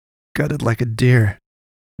 gutted like a deer.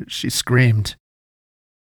 She screamed.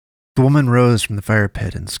 The woman rose from the fire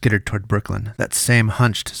pit and skittered toward Brooklyn, that same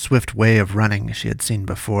hunched, swift way of running she had seen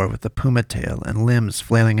before, with the puma tail and limbs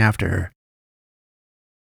flailing after her.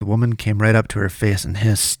 The woman came right up to her face and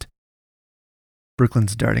hissed.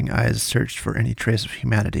 Brooklyn's darting eyes searched for any trace of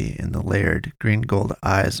humanity in the layered, green-gold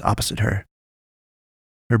eyes opposite her.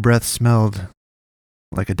 Her breath smelled,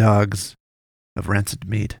 like a dog's, of rancid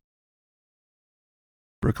meat.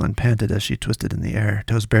 Brooklyn panted as she twisted in the air,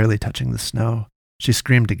 toes barely touching the snow. She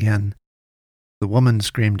screamed again. The woman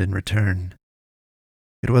screamed in return.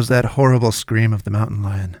 It was that horrible scream of the mountain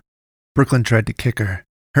lion. Brooklyn tried to kick her.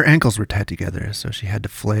 Her ankles were tied together, so she had to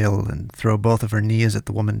flail and throw both of her knees at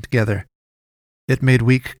the woman together. It made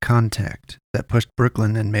weak contact that pushed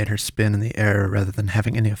Brooklyn and made her spin in the air rather than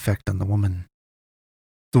having any effect on the woman.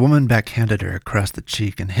 The woman backhanded her across the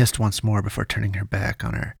cheek and hissed once more before turning her back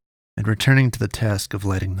on her and returning to the task of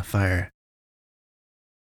lighting the fire.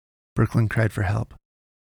 Brooklyn cried for help.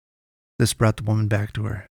 This brought the woman back to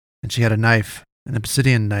her, and she had a knife, an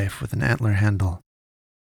obsidian knife with an antler handle.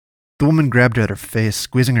 The woman grabbed her at her face,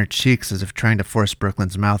 squeezing her cheeks as if trying to force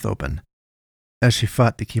Brooklyn's mouth open. As she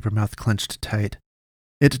fought to keep her mouth clenched tight,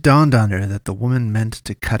 it dawned on her that the woman meant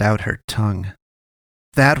to cut out her tongue.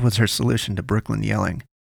 That was her solution to Brooklyn yelling.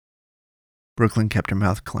 Brooklyn kept her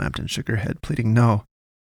mouth clamped and shook her head, pleading no,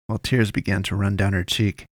 while tears began to run down her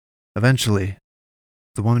cheek. Eventually,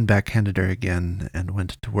 the woman backhanded her again and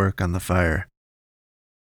went to work on the fire.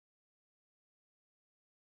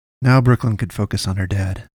 Now Brooklyn could focus on her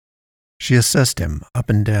dad. She assessed him up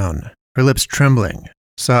and down, her lips trembling,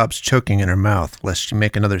 sobs choking in her mouth lest she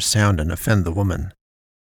make another sound and offend the woman.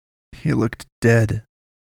 He looked dead,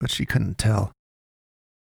 but she couldn't tell.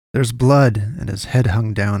 There's blood, and his head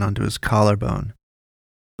hung down onto his collarbone,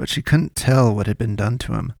 but she couldn't tell what had been done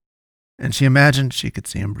to him, and she imagined she could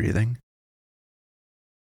see him breathing.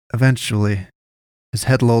 Eventually, his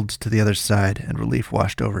head lolled to the other side, and relief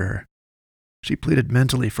washed over her. She pleaded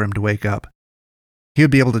mentally for him to wake up. He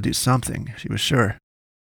would be able to do something, she was sure.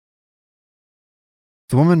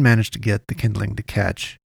 The woman managed to get the kindling to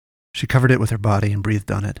catch. She covered it with her body and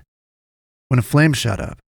breathed on it. When a flame shot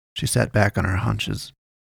up, she sat back on her haunches.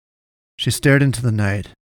 She stared into the night,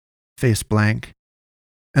 face blank,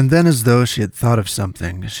 and then, as though she had thought of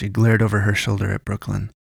something, she glared over her shoulder at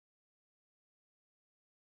Brooklyn.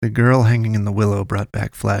 The girl hanging in the willow brought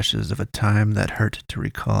back flashes of a time that hurt to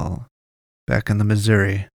recall, back in the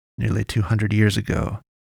Missouri, nearly 200 years ago,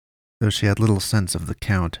 though she had little sense of the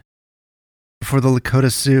count, before the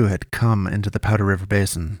Lakota Sioux had come into the Powder River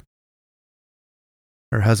Basin.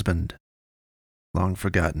 Her husband, long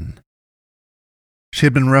forgotten. She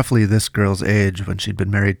had been roughly this girl's age when she'd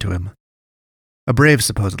been married to him. A brave,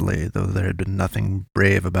 supposedly, though there had been nothing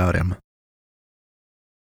brave about him.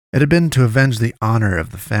 It had been to avenge the honor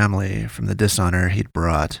of the family from the dishonor he'd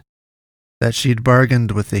brought, that she'd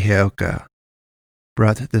bargained with the Heoka,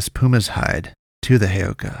 brought this puma's hide to the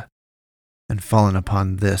Heoka, and fallen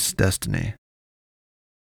upon this destiny.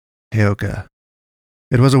 Heoka.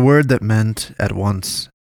 It was a word that meant, at once,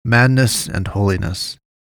 madness and holiness.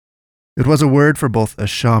 It was a word for both a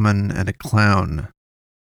shaman and a clown.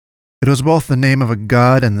 It was both the name of a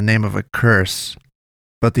god and the name of a curse,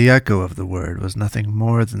 but the echo of the word was nothing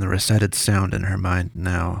more than the recited sound in her mind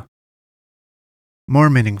now. More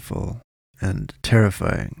meaningful and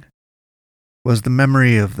terrifying was the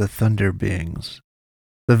memory of the thunder beings,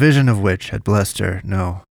 the vision of which had blessed her,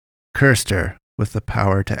 no, cursed her with the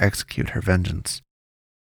power to execute her vengeance.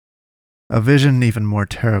 A vision even more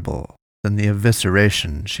terrible than the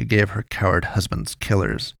evisceration she gave her coward husband's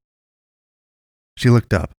killers. She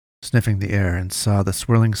looked up, sniffing the air, and saw the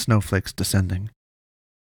swirling snowflakes descending.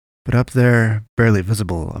 But up there, barely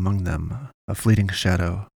visible among them, a fleeting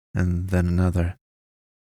shadow, and then another.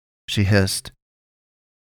 She hissed.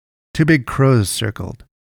 2 big crows circled.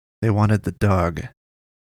 They wanted the dog.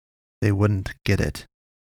 They wouldn't get it.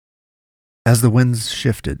 As the winds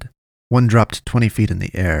shifted, one dropped 20 feet in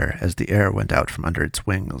the air as the air went out from under its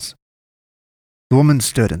wings. The woman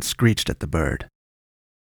stood and screeched at the bird.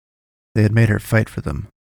 They had made her fight for them,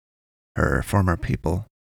 her former people.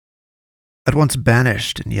 At once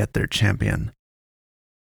banished and yet their champion.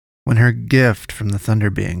 When her gift from the Thunder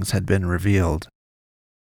Beings had been revealed,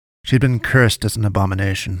 she had been cursed as an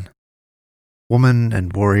abomination. Woman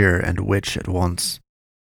and warrior and witch at once.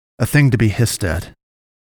 A thing to be hissed at.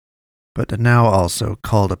 But now also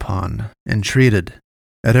called upon, entreated,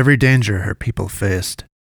 at every danger her people faced.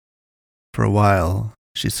 For a while,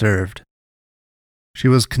 she served. She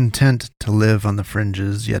was content to live on the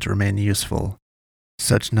fringes yet remain useful.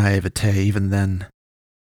 Such naivete even then.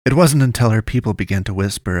 It wasn't until her people began to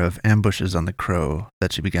whisper of ambushes on the Crow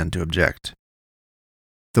that she began to object.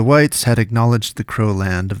 The whites had acknowledged the Crow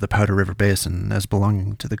land of the Powder River Basin as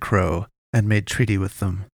belonging to the Crow and made treaty with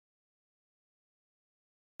them.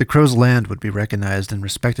 The Crow's land would be recognized and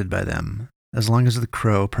respected by them as long as the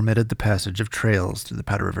Crow permitted the passage of trails through the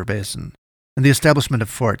Powder River Basin and the establishment of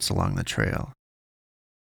forts along the trail.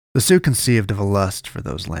 The Sioux conceived of a lust for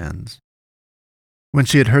those lands. When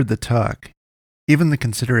she had heard the talk, even the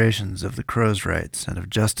considerations of the Crow's rights and of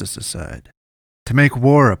justice aside, to make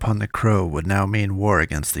war upon the Crow would now mean war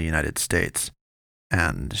against the United States,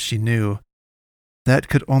 and she knew that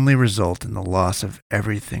could only result in the loss of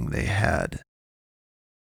everything they had.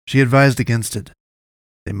 She advised against it.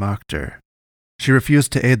 They mocked her. She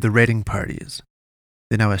refused to aid the raiding parties.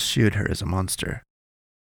 They now eschewed her as a monster.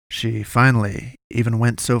 She finally even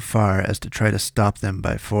went so far as to try to stop them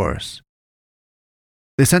by force.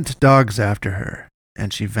 They sent dogs after her,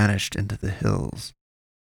 and she vanished into the hills.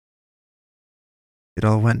 It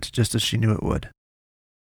all went just as she knew it would.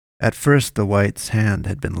 At first, the whites' hand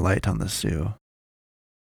had been light on the Sioux.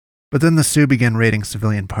 But then the Sioux began raiding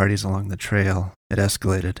civilian parties along the trail. It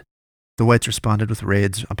escalated. The whites responded with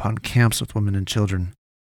raids upon camps with women and children.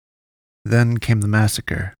 Then came the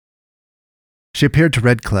massacre. She appeared to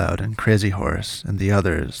Red Cloud and Crazy Horse and the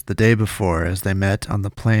others the day before as they met on the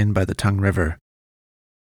plain by the Tongue River.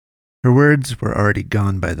 Her words were already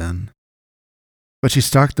gone by then. But she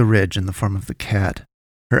stalked the ridge in the form of the cat,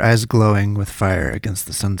 her eyes glowing with fire against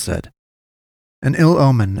the sunset, an ill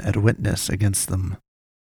omen at witness against them.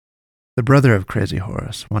 The brother of Crazy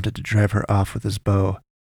Horse wanted to drive her off with his bow,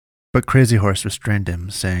 but Crazy Horse restrained him,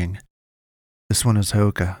 saying, "This one is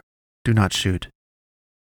Heoka. Do not shoot."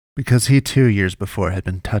 Because he too years before had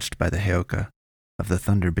been touched by the Heoka of the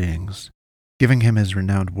Thunder Beings, giving him his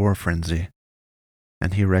renowned war frenzy,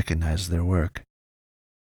 and he recognized their work.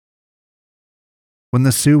 When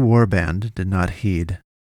the Sioux war band did not heed,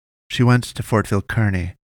 she went to Fort Phil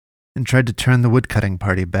Kearny and tried to turn the woodcutting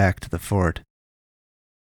party back to the fort.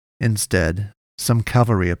 Instead, some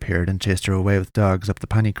cavalry appeared and chased her away with dogs up the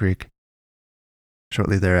Piney Creek.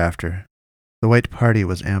 Shortly thereafter, the white party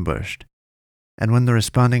was ambushed, and when the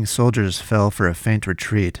responding soldiers fell for a faint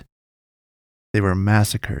retreat, they were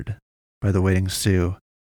massacred by the waiting Sioux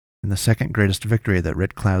in the second greatest victory that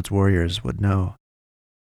Red Cloud's warriors would know.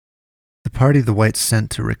 The party the whites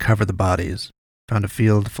sent to recover the bodies found a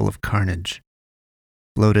field full of carnage,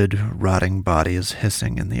 bloated, rotting bodies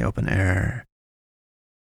hissing in the open air.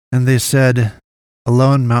 And they said, a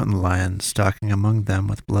lone mountain lion stalking among them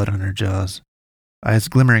with blood on her jaws, eyes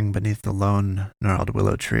glimmering beneath the lone, gnarled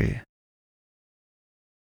willow tree.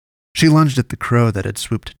 She lunged at the crow that had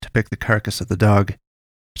swooped to pick the carcass of the dog.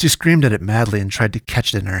 She screamed at it madly and tried to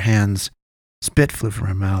catch it in her hands. Spit flew from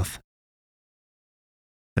her mouth.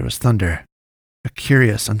 There was thunder, a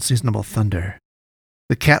curious, unseasonable thunder.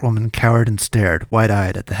 The Catwoman cowered and stared,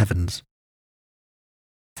 wide-eyed, at the heavens.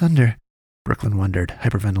 Thunder, Brooklyn wondered,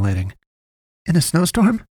 hyperventilating. In a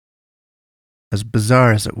snowstorm? As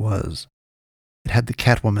bizarre as it was, it had the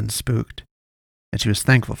Catwoman spooked, and she was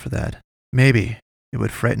thankful for that. Maybe it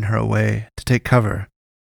would frighten her away to take cover.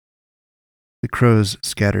 The crows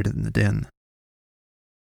scattered in the din.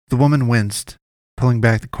 The woman winced, pulling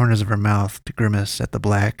back the corners of her mouth to grimace at the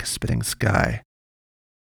black, spitting sky.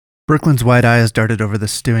 Brooklyn's wide eyes darted over the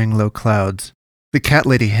stewing low clouds. The cat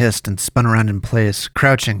lady hissed and spun around in place,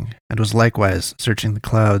 crouching, and was likewise searching the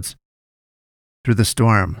clouds. Through the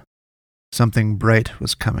storm, something bright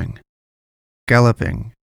was coming,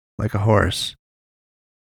 galloping like a horse.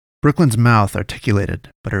 Brooklyn's mouth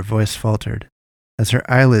articulated, but her voice faltered, as her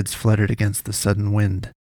eyelids fluttered against the sudden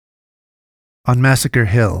wind. On Massacre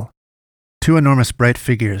Hill, 2 enormous bright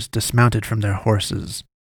figures dismounted from their horses.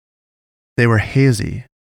 They were hazy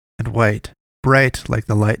and white, bright like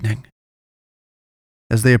the lightning.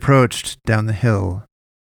 As they approached down the hill,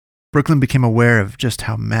 Brooklyn became aware of just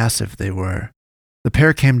how massive they were. The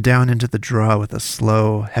pair came down into the draw with the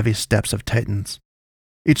slow, heavy steps of Titans,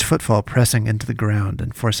 each footfall pressing into the ground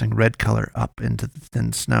and forcing red color up into the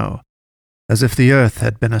thin snow, as if the earth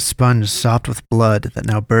had been a sponge sopped with blood that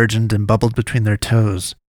now burgeoned and bubbled between their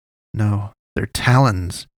toes. No, their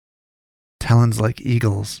talons. Talons like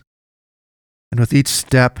eagles. And with each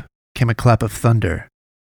step came a clap of thunder.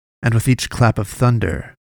 And with each clap of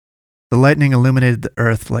thunder, the lightning illuminated the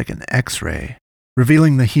earth like an X-ray,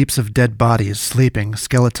 revealing the heaps of dead bodies sleeping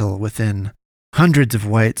skeletal within. Hundreds of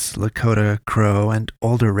whites, Lakota, Crow, and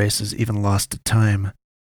older races even lost to time.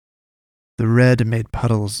 The red made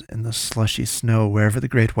puddles in the slushy snow wherever the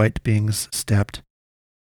great white beings stepped.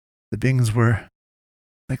 The beings were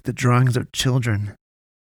like the drawings of children,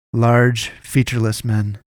 large, featureless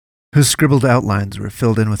men, whose scribbled outlines were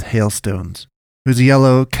filled in with hailstones, whose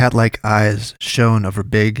yellow, cat-like eyes shone over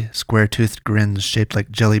big, square-toothed grins shaped like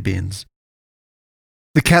jelly beans.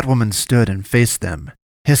 The Catwoman stood and faced them,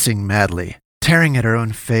 hissing madly, tearing at her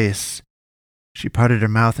own face. She parted her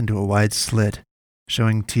mouth into a wide slit,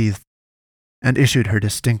 showing teeth, and issued her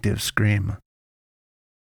distinctive scream.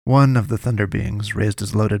 One of the thunder beings raised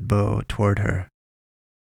his loaded bow toward her.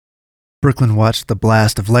 Brooklyn watched the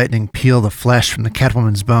blast of lightning peel the flesh from the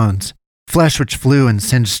Catwoman's bones, flesh which flew in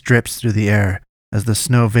singed strips through the air as the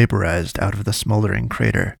snow vaporized out of the smoldering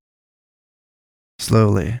crater.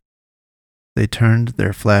 Slowly, they turned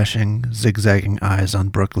their flashing, zigzagging eyes on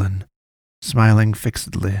Brooklyn, smiling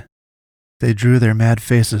fixedly. They drew their mad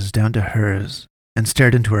faces down to hers and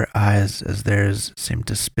stared into her eyes as theirs seemed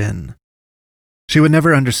to spin. She would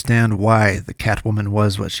never understand why the Catwoman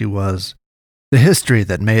was what she was, the history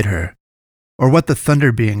that made her, or what the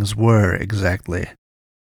Thunder Beings were exactly.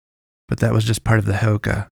 But that was just part of the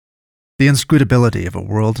Heyoka, the inscrutability of a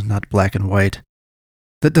world not black and white,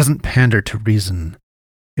 that doesn't pander to reason,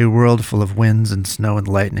 a world full of winds and snow and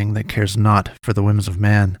lightning that cares not for the whims of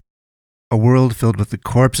man, a world filled with the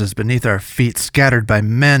corpses beneath our feet scattered by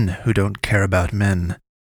men who don't care about men.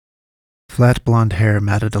 Flat blonde hair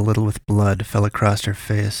matted a little with blood fell across her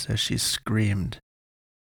face as she screamed.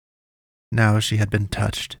 Now she had been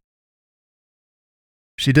touched.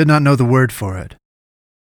 She did not know the word for it.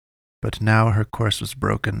 But now her course was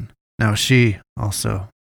broken. Now she, also,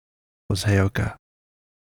 was Heyoka.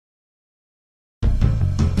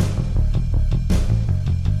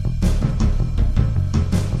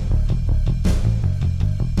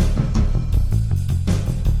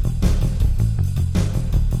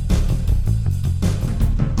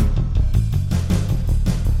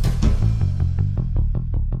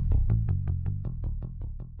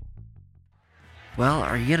 Well,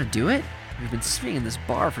 are you gonna do it? We've been sitting in this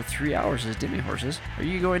bar for 3 hours as demi-horses. Are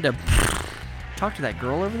you going to talk to that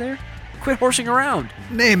girl over there? Quit horsing around.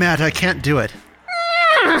 Nay, Matt, I can't do it.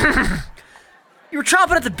 You were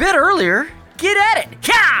chomping at the bit earlier. Get at it.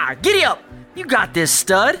 Yeah, giddy up. You got this,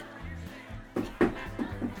 stud.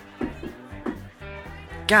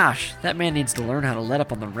 Gosh, that man needs to learn how to let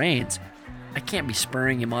up on the reins. I can't be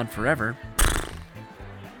spurring him on forever.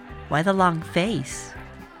 Why the long face?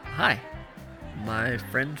 Hi. My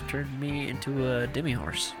friend turned me into a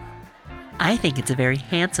demi-horse. I think it's a very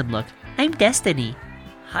handsome look. I'm Destiny.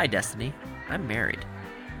 Hi, Destiny. I'm married.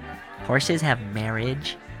 Horses have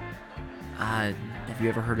marriage? Have you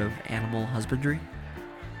ever heard of animal husbandry?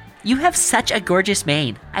 You have such a gorgeous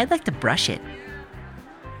mane. I'd like to brush it.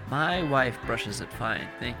 My wife brushes it fine,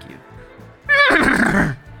 thank you.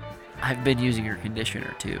 I've been using her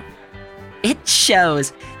conditioner, too. It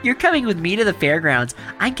shows. You're coming with me to the fairgrounds.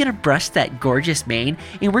 I'm gonna brush that gorgeous mane,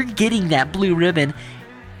 and we're getting that blue ribbon.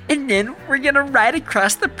 And then we're gonna ride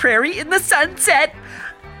across the prairie in the sunset.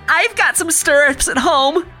 I've got some stirrups at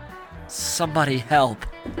home. Somebody help.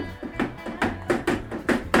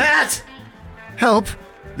 Matt! Help!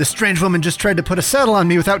 This strange woman just tried to put a saddle on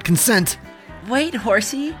me without consent. Wait,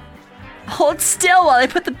 horsey. Hold still while I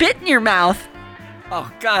put the bit in your mouth.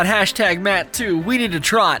 Oh, God, hashtag Matt, too. We need to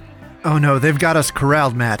trot. Oh no, they've got us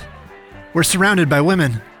corralled, Matt. We're surrounded by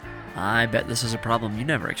women. I bet this is a problem you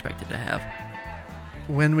never expected to have.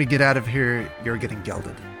 When we get out of here, you're getting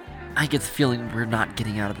gelded. I get the feeling we're not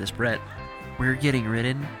getting out of this, Brett. We're getting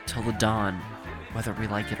ridden till the dawn, whether we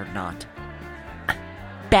like it or not.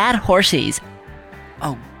 Bad horses.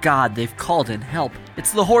 Oh God, they've called in help.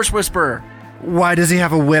 It's the Horse Whisperer. Why does he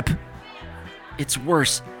have a whip? It's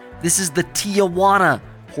worse. This is the Tijuana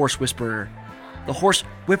Horse Whisperer. The Horse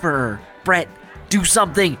Whipperer. Brett, do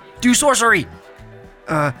something. Do sorcery.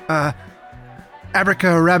 Abraca,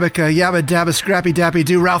 Arabica, Yabba Dabba Scrappy Dappy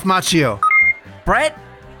Do Ralph Macchio. Brett,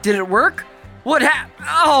 did it work? What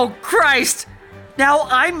Oh, Christ! Now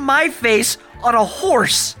I'm my face on a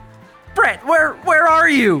horse. Brett, where are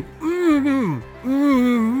you?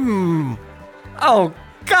 Oh,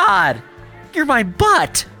 God. You're my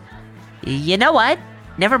butt. You know what?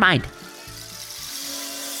 Never mind.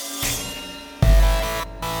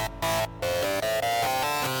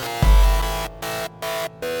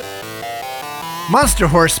 Monster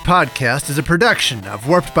Horse Podcast is a production of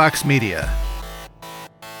Warped Box Media.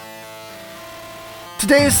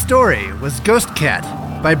 Today's story was Ghost Cat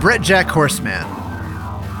by Brett Jack Horseman.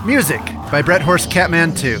 Music by Brett Horse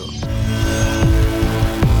Catman 2.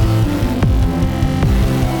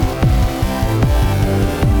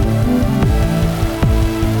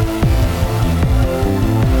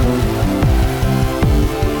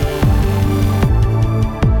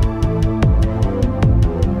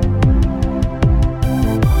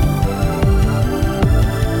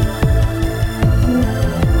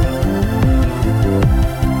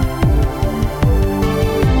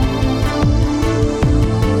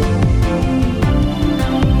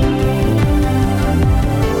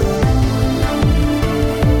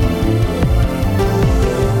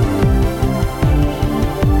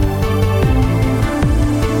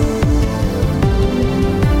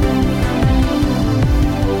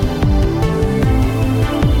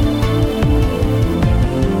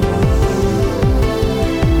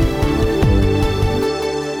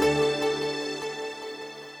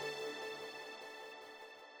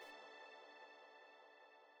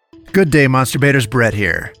 Good day, Monster Baiters. Brett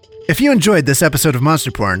here. If you enjoyed this episode of Monster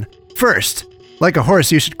Porn, first, like a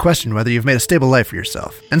horse, you should question whether you've made a stable life for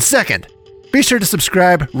yourself. And second, be sure to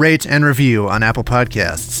subscribe, rate, and review on Apple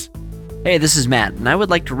Podcasts. Hey, this is Matt, and I would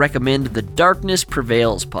like to recommend the Darkness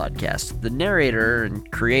Prevails podcast. The narrator and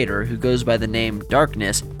creator, who goes by the name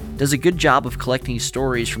Darkness, does a good job of collecting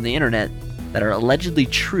stories from the internet that are allegedly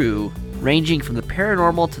true, ranging from the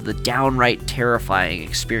paranormal to the downright terrifying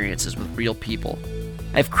experiences with real people.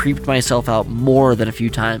 I've creeped myself out more than a few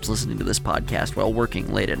times listening to this podcast while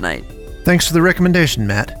working late at night. Thanks for the recommendation,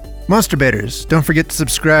 Matt. Monster Baiters, don't forget to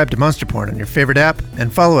subscribe to Monster Porn on your favorite app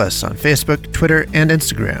and follow us on Facebook, Twitter, and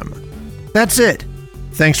Instagram. That's it.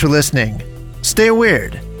 Thanks for listening. Stay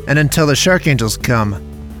weird, and until the Shark Angels come,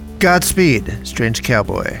 Godspeed, strange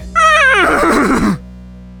cowboy.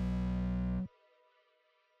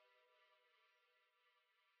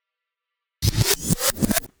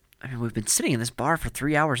 We've been sitting in this bar for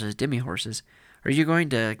 3 hours as demi horses. Are you going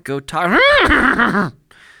to go talk?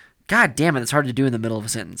 God damn it, it's hard to do in the middle of a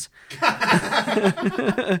sentence.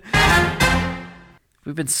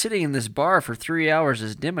 We've been sitting in this bar for 3 hours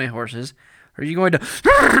as demi horses. Are you going to?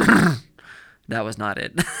 That was not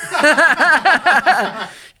it. That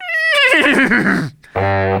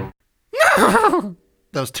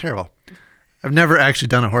was terrible. I've never actually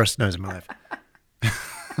done a horse nose in my life.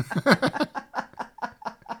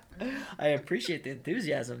 I appreciate the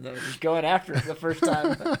enthusiasm, though, just going after it the first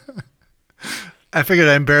time. I figured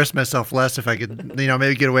I'd embarrass myself less if I could,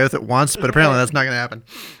 maybe get away with it once, but apparently that's not going to happen.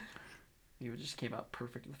 You just came out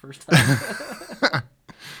perfect the first time.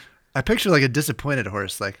 I picture like a disappointed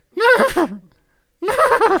horse, like,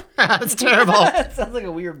 that's terrible. That sounds like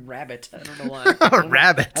a weird rabbit. I don't know why. A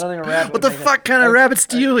rabbit? I don't think a rabbit. What the fuck kind of rabbits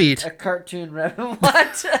do you eat? A cartoon rabbit.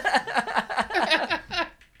 What?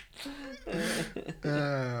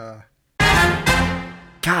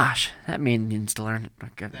 Gosh, that mane needs to learn.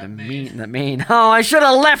 That mane. Oh, I should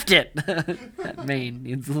have left it. That mane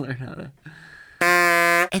needs to learn how to.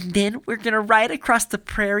 And then we're gonna ride across the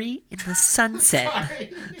prairie in the sunset.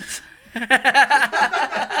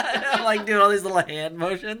 I'm like doing all these little hand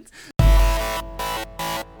motions.